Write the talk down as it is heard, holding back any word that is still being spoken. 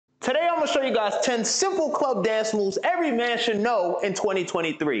Today I'm gonna show you guys 10 simple club dance moves every man should know in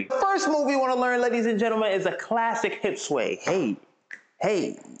 2023. The first move you wanna learn, ladies and gentlemen, is a classic hip sway. Hey,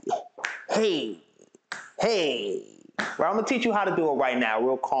 hey, hey, hey. Well, I'm gonna teach you how to do it right now,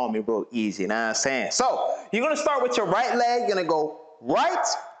 real calm and real easy, you know what I'm saying? So, you're gonna start with your right leg, you're gonna go right,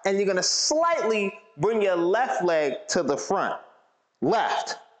 and you're gonna slightly bring your left leg to the front.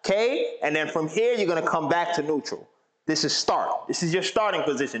 Left, okay? And then from here, you're gonna come back to neutral. This is start. This is your starting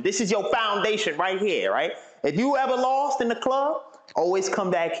position. This is your foundation right here, right? If you ever lost in the club, always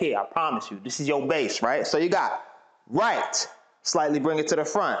come back here, I promise you. This is your base, right? So you got right, slightly bring it to the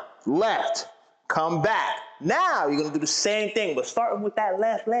front. Left, come back. Now you're gonna do the same thing, but starting with that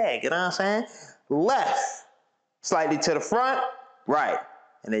left leg, you know what I'm saying? Left, slightly to the front, right,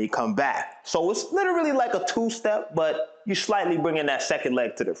 and then you come back. So it's literally like a two-step, but you slightly bringing that second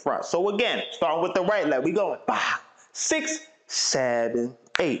leg to the front. So again, starting with the right leg, we going 5, 6, 7,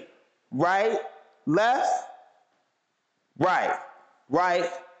 8. Right, left, right, right,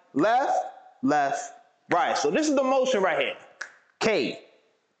 left, left, right. So this is the motion right here. K.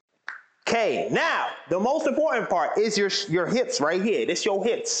 K. Now, the most important part is your hips right here. This your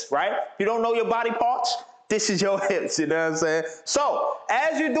hips, right? If you don't know your body parts, this is your hips, you know what I'm saying? So,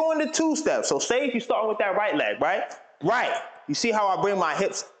 as you're doing the two steps, so say if you start with that right leg, right? Right. You see how I bring my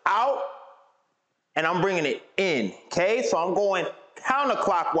hips out and I'm bringing it in, okay? So I'm going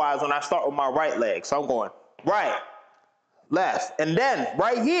counterclockwise when I start with my right leg. So I'm going right, left, and then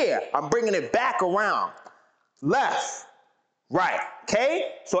right here, I'm bringing it back around. Left, right,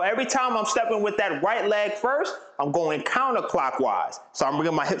 okay? So every time I'm stepping with that right leg first, I'm going counterclockwise. So I'm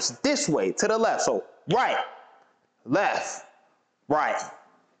bringing my hips this way to the left. So right, left, right,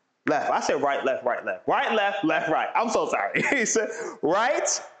 left. I said right, left, right, left. Right, left, left, right. I'm so sorry. He said right,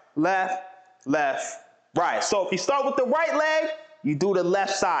 left, left, right. So if you start with the right leg, you do the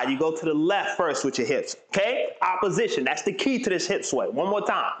left side. You go to the left first with your hips, okay? Opposition, that's the key to this hip sway. One more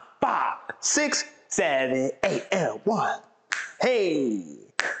time. 5, 6, 7, 8, and 1. Hey,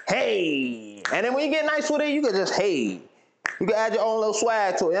 hey. And then when you get nice with it, you can just, hey. You can add your own little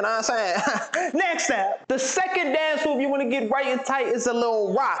swag to it, you know what I'm saying? Next step, the second dance move you want to get right and tight is a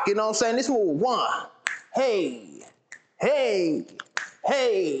little rock, you know what I'm saying? This move, 1, hey, hey,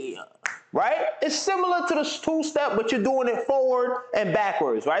 hey, right? It's similar to the two-step, but you're doing it forward and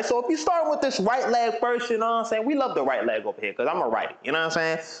backwards, right? So if you start with this right leg first, you know what I'm saying? We love the right leg over here because I'm a righty, you know what I'm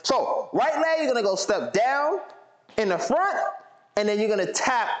saying? So right leg, you're going to go step down in the front, and then you're going to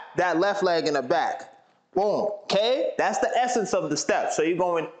tap that left leg in the back. Boom, okay? That's the essence of the step. So you're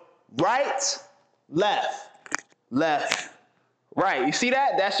going right, left, left, right. You see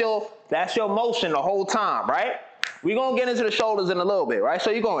that? That's your motion the whole time, right? We're going to get into the shoulders in a little bit, right?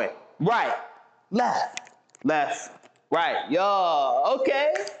 So you're going right, left, left, right. Yo,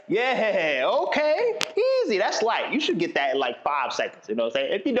 okay. Yeah, okay. Easy. That's light. You should get that in like 5 seconds, you know what I'm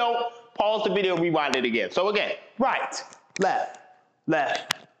saying? If you don't, pause the video, rewind it again. So again, right, left,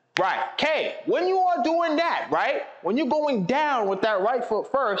 left, right. Okay, when you are doing that, right? When you're going down with that right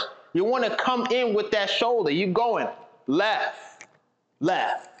foot first, you want to come in with that shoulder. You're going left,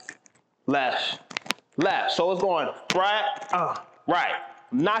 left, left, left. So it's going right, right.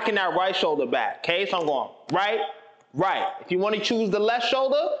 Knocking that right shoulder back, okay? So I'm going right, right. If you want to choose the left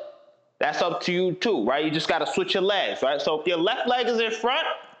shoulder, that's up to you too, right? You just got to switch your legs, right? So if your left leg is in front,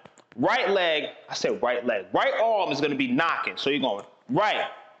 right leg, I said right leg, right arm is going to be knocking. So you're going right,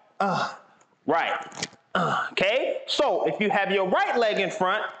 right, okay? So if you have your right leg in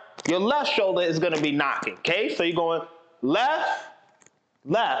front, your left shoulder is going to be knocking, okay? So you're going left,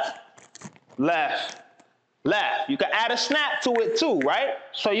 left, left, left. You can add a snap to it too, right?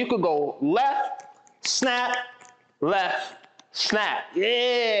 So you could go left, snap, left, snap.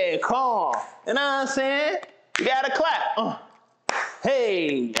 Yeah, calm. You know what I'm saying? You gotta clap.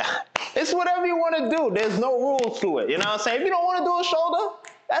 Hey, it's whatever you want to do. There's no rules to it. You know what I'm saying? If you don't want to do a shoulder,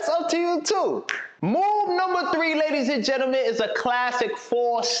 that's up to you too. Move number 3, ladies and gentlemen, is a classic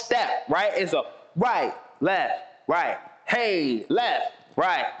 4-step, right? It's a right, left, right, hey, left,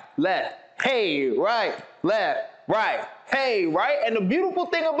 right, left, hey, right, left, right, hey, right. And the beautiful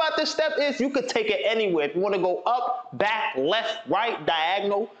thing about this step is you could take it anywhere. If you want to go up, back, left, right,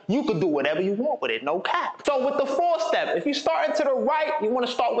 diagonal, you could do whatever you want with it, no cap. So with the 4-step, if you start into the right, you want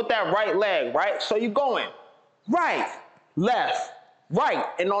to start with that right leg, right? So you're going right, left, right.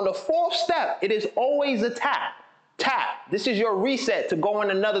 And on the 4th step, it is always a tap. Tap. This is your reset to go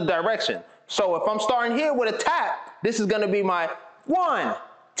in another direction. So if I'm starting here with a tap, this is going to be my 1,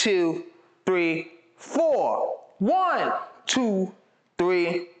 2, 3, 4. 1, 2,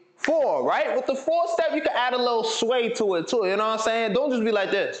 3, 4, right? With the 4th step, you can add a little sway to it too, you know what I'm saying? Don't just be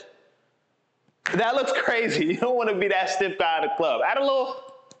like this. That looks crazy. You don't want to be that stiff guy in the club. Add a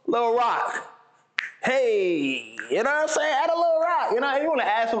little rock. Hey, you know what I'm saying? Add a little rock. You know, if you want to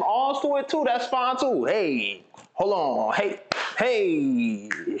add some arms to it too, that's fine too. Hey, hold on. Hey.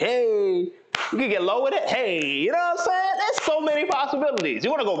 You can get low with it. Hey, you know what I'm saying? There's so many possibilities. You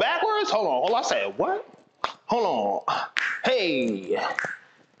want to go backwards? Hold on. I said, what? Hold on. Hey.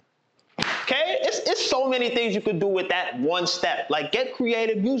 Okay, it's so many things you could do with that one step. Like, get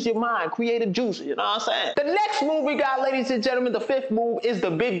creative, use your mind, creative juice, you know what I'm saying? The next move we got, ladies and gentlemen, the fifth move is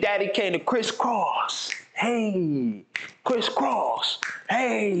the Big Daddy Kane, the crisscross. Hey, crisscross.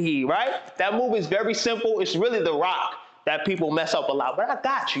 Hey, right? That move is very simple. It's really the rock that people mess up a lot, but I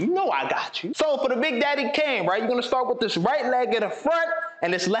got you. You know I got you. So for the Big Daddy Kane, right, you're gonna start with this right leg in the front,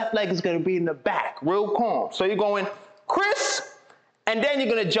 and this left leg is gonna be in the back, real calm. So you're going criss, and then you're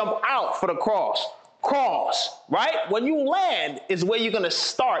gonna jump out for the cross, right? When you land is where you're gonna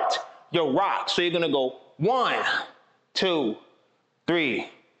start your rock. So you're gonna go 1, 2, 3,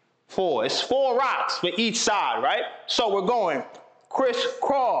 4. It's 4 rocks for each side, right? So we're going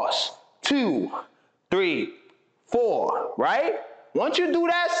crisscross, 2, 3, 4, right? Once you do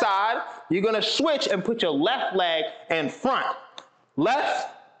that side, you're gonna switch and put your left leg in front. Left,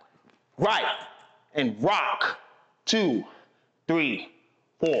 right, and rock, 2, 3,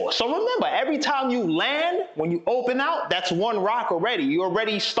 4. So remember, every time you land, when you open out, that's 1 rock already. You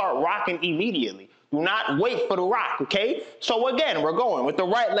already start rocking immediately. Do not wait for the rock, okay? So again, we're going with the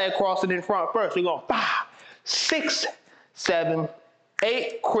right leg crossing in front first. We go 5, 6, 7,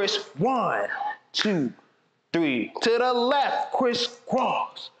 8, criss, 1, 2, 3. To the left,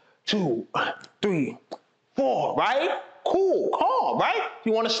 crisscross, 2, 3, 4, right? Cool, calm, right? If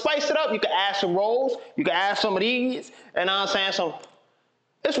you want to spice it up, you can add some rolls, you can add some of these, and I'm saying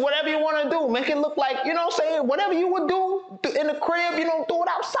it's whatever you want to do. Make it look like, you know what I'm saying, whatever you would do in the crib, you know, do it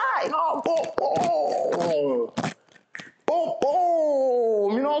outside. Oh, boom, boom,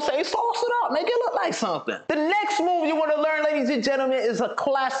 you know what I'm saying? Sauce it up, make it look like something. The next move you want to learn, ladies and gentlemen, is a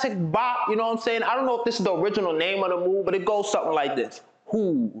classic bop, you know what I'm saying? I don't know if this is the original name of the move, but it goes something like this.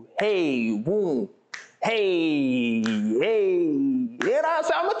 Hoo, hey, boom. Hey, you know what I'm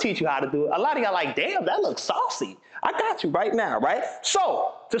saying? I'm gonna teach you how to do it. A lot of y'all like, damn, that looks saucy. I got you right now, right?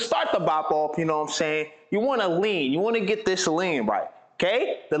 So, to start the bop off, you know what I'm saying? You wanna lean, you wanna get this lean right,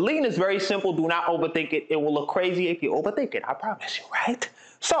 okay? The lean is very simple, do not overthink it. It will look crazy if you overthink it, I promise you, right?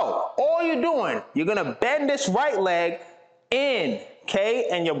 So, all you're doing, you're gonna bend this right leg in, okay?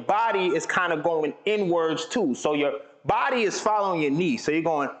 And your body is kind of going inwards too. So your body is following your knee. So you're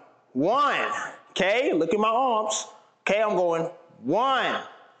going 1, okay, look at my arms. Okay, I'm going 1,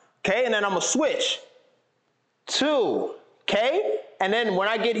 okay, and then I'm gonna switch. 2, okay, and then when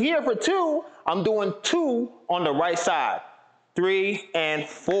I get here for 2, I'm doing 2 on the right side. 3 and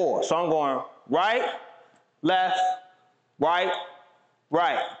 4. So I'm going right, left, right,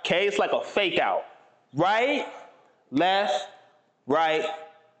 right. Okay, it's like a fake out. Right, left, right,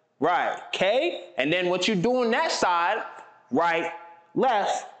 right. Okay, and then what you do on that side, right,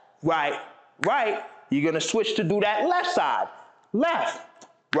 left, right, right, you're gonna switch to do that left side. Left,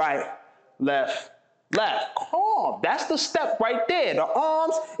 right, left, left. Calm. That's the step right there. The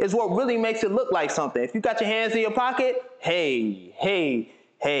arms is what really makes it look like something. If you got your hands in your pocket, hey, hey,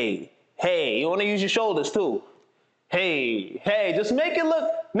 hey, hey. You wanna use your shoulders too. Hey, hey, just make it look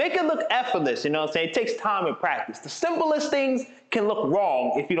effortless, you know what I'm saying? It takes time and practice. The simplest things can look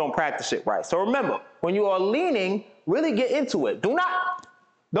wrong if you don't practice it right. So remember, when you are leaning, really get into it. Don't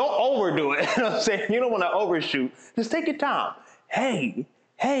overdo it, you know what I'm saying? You don't wanna overshoot. Just take your time. Hey,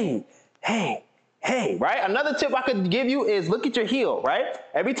 hey, hey, hey, right? Another tip I could give you is look at your heel, right?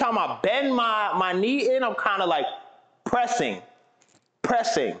 Every time I bend my knee in, I'm kind of like pressing,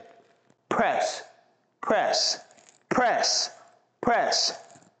 press, press,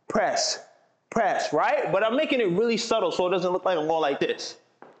 right? But I'm making it really subtle so it doesn't look like I'm going like this.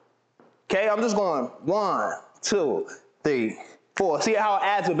 Okay, I'm just going 1, 2, 3, 4. See how it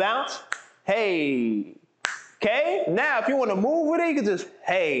adds a bounce? Hey. Okay, now if you want to move with it, you can just,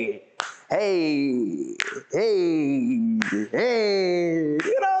 hey, hey, hey, hey.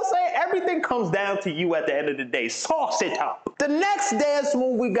 You know what I'm saying? Everything comes down to you at the end of the day. Sauce it up. The next dance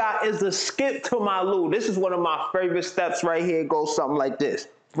move we got is the skip to my Lou. This is one of my favorite steps right here. It goes something like this.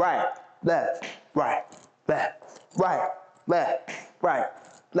 Right, left, right, left, right, left, right,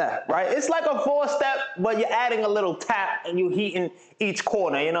 left, right. It's like a 4-step, but you're adding a little tap and you're heating each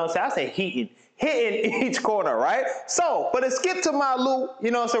corner. You know what I'm saying? I say heating. Hitting each corner, right? So, for the skip to my Lou,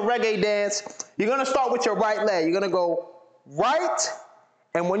 you know, it's a reggae dance. You're gonna start with your right leg. You're gonna go right,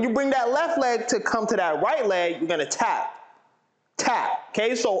 and when you bring that left leg to come to that right leg, you're gonna tap. tap.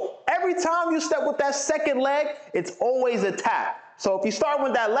 Okay, so every time you step with that second leg, it's always a tap. So if you start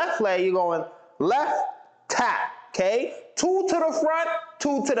with that left leg, you're going left, tap. Okay, 2 to the front,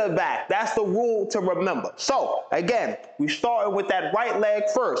 2 to the back. That's the rule to remember. So again, we started with that right leg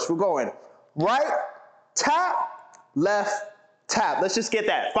first. We're going right, tap, left, tap. Let's just get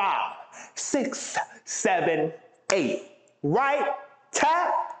that. 5, 6, 7, 8. Right,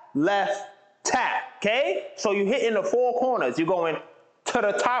 tap, left, tap. Okay, so you're hitting the 4 corners. You're going to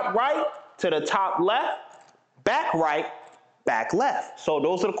the top right, to the top left, back right, back left. So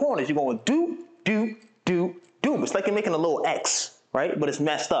those are the corners. You're going do, do, do, do. It's like you're making a little X, right? But it's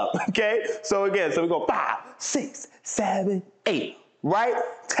messed up, okay? So again, so we go 5, 6, 7, 8. Right,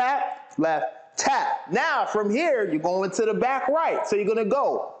 tap, left, tap. Now from here, you're going to the back right. So you're gonna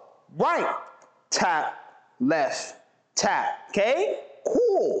go right, tap, left, tap, okay?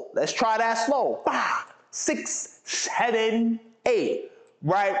 Cool, let's try that slow. 5, 6, 7, 8.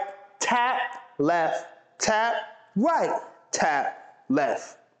 Right, tap, left, tap, right, tap,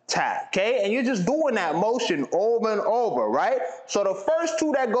 left, tap, okay? And you're just doing that motion over and over, right? So the first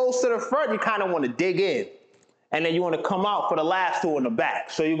 2 that goes to the front, you kind of want to dig in. And then you want to come out for the last 2 in the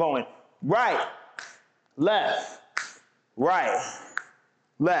back. So you're going right, left, right,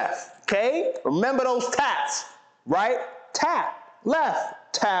 left, okay? Remember those taps. Right, tap,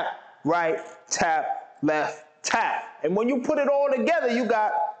 left, tap, right, tap, left, tap. And when you put it all together, you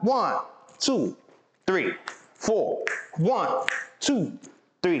got 1, 2, 3, 4. 1, 2,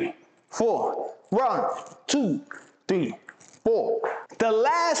 3, 4. 1, 2, 3, 4. The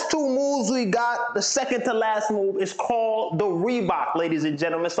last 2 moves we got, the second to last move, is called the Reebok, ladies and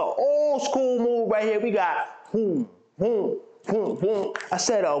gentlemen. It's an old school move right here. We got boom, boom, boom, boom. I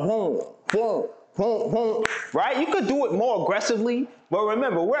said a boom, boom, boom, boom. Right? You could do it more aggressively, but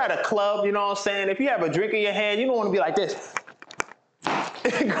remember, we're at a club, you know what I'm saying? If you have a drink in your hand, you don't want to be like this.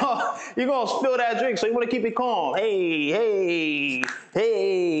 You're gonna spill that drink, so you want to keep it calm. Hey, hey,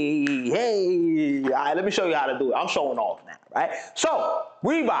 hey, hey. All right, let me show you how to do it. I'm showing off now, right? So,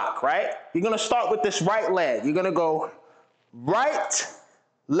 Reebok, right? You're gonna start with this right leg. You're gonna go right,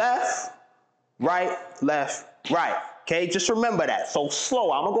 left, right, left, right. Okay, just remember that. So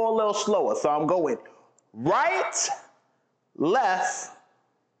slow. I'm gonna go a little slower. So I'm going right, left,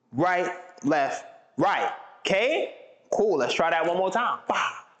 right, left, right. Okay? Cool, let's try that one more time. 5,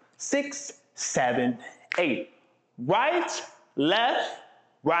 6, 7, 8. Right, left,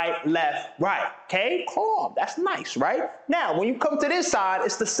 right, left, right. Okay, calm, that's nice, right? Now, when you come to this side,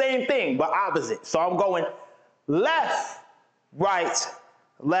 it's the same thing, but opposite. So I'm going left, right,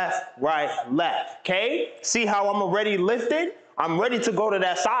 left, okay? See how I'm already lifted? I'm ready to go to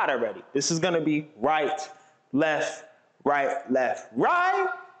that side already. This is gonna be right, left, right, left, right,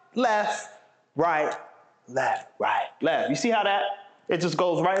 left, right, left, right, left. You see how that, it just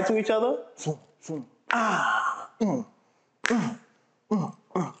goes right into each other? Ah,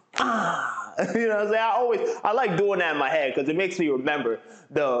 You know what I'm saying? I like doing that in my head because it makes me remember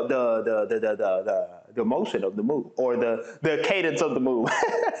the motion of the move or the cadence of the move.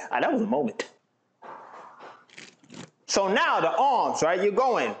 That was a moment. So now the arms, right? You're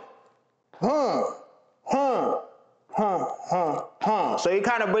going, So you're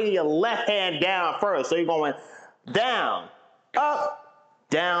kind of bringing your left hand down first. So you're going down, up,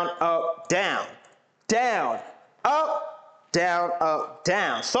 down, up, down, down, up, down, up,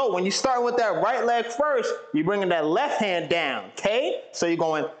 down. So when you start with that right leg first, you're bringing that left hand down, okay? So you're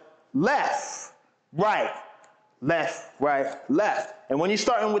going left, right, left. And when you're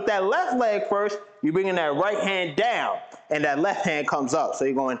starting with that left leg first, you're bringing that right hand down, and that left hand comes up. So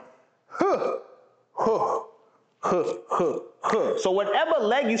you're going, huh, huh, huh, huh, huh. So whatever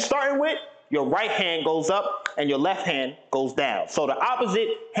leg you're starting with, your right hand goes up and your left hand goes down. So the opposite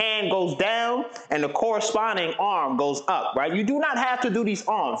hand goes down and the corresponding arm goes up, right? You do not have to do these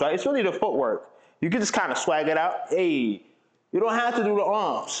arms, right? It's really the footwork. You can just kind of swag it out. Hey, you don't have to do the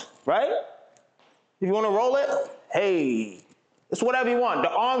arms, right? If you want to roll it, hey, it's whatever you want.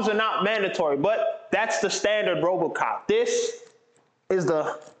 The arms are not mandatory, but that's the standard RoboCop. This is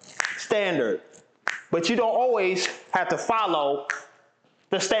the standard, but you don't always have to follow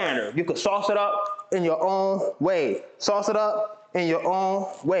the standard. You can sauce it up in your own way. Sauce it up in your own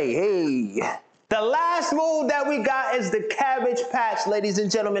way. Hey. The last move that we got is the cabbage patch, ladies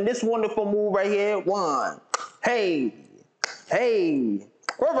and gentlemen. This wonderful move right here. 1. Hey. Hey.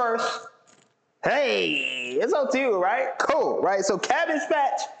 Reverse. Hey. It's up to you, right? Cool, right? So cabbage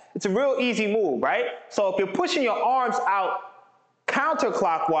patch, it's a real easy move, right? So if you're pushing your arms out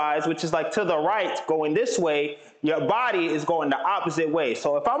counterclockwise, which is like to the right, going this way, your body is going the opposite way.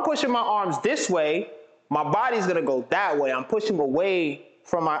 So if I'm pushing my arms this way, my body's gonna go that way. I'm pushing away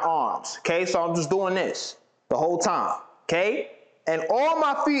from my arms, okay? So I'm just doing this the whole time, okay? And all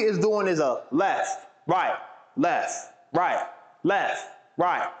my feet is doing is a left, right, left, right, left,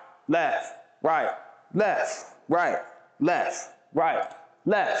 right, left, right, left, right, left, right,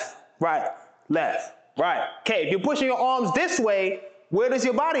 left, right, left, right. Okay, if you're pushing your arms this way, where does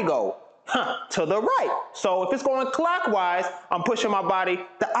your body go? To the right. So if it's going clockwise, I'm pushing my body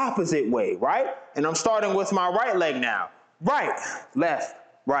the opposite way, right? And I'm starting with my right leg now. Right, left,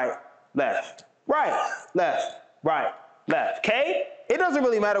 right, left, right, left, right, left, okay? It doesn't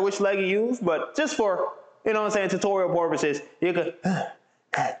really matter which leg you use, but just for, you know what I'm saying, tutorial purposes, you could,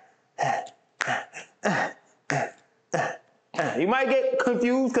 you might get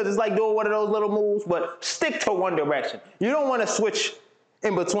confused because it's like doing one of those little moves, but stick to one direction. You don't want to switch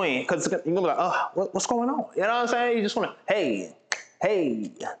in between because you're going to be like, oh, what's going on? You know what I'm saying? You just want to, hey,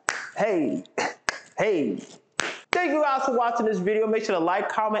 hey, hey, hey. Thank you guys for watching this video. Make sure to like,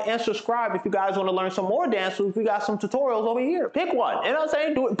 comment, and subscribe if you guys want to learn some more dance moves. We got some tutorials over here. Pick one. You know what I'm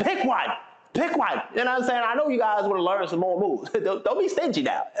saying? Do it. Pick one. Pick one. You know what I'm saying? I know you guys want to learn some more moves. Don't be stingy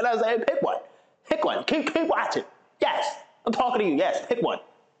now. You know what I'm saying? Pick one. Pick one. Keep watching. Yes. I'm talking to you. Yes. Pick one.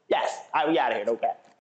 Yes. All right, we out of here. No cap.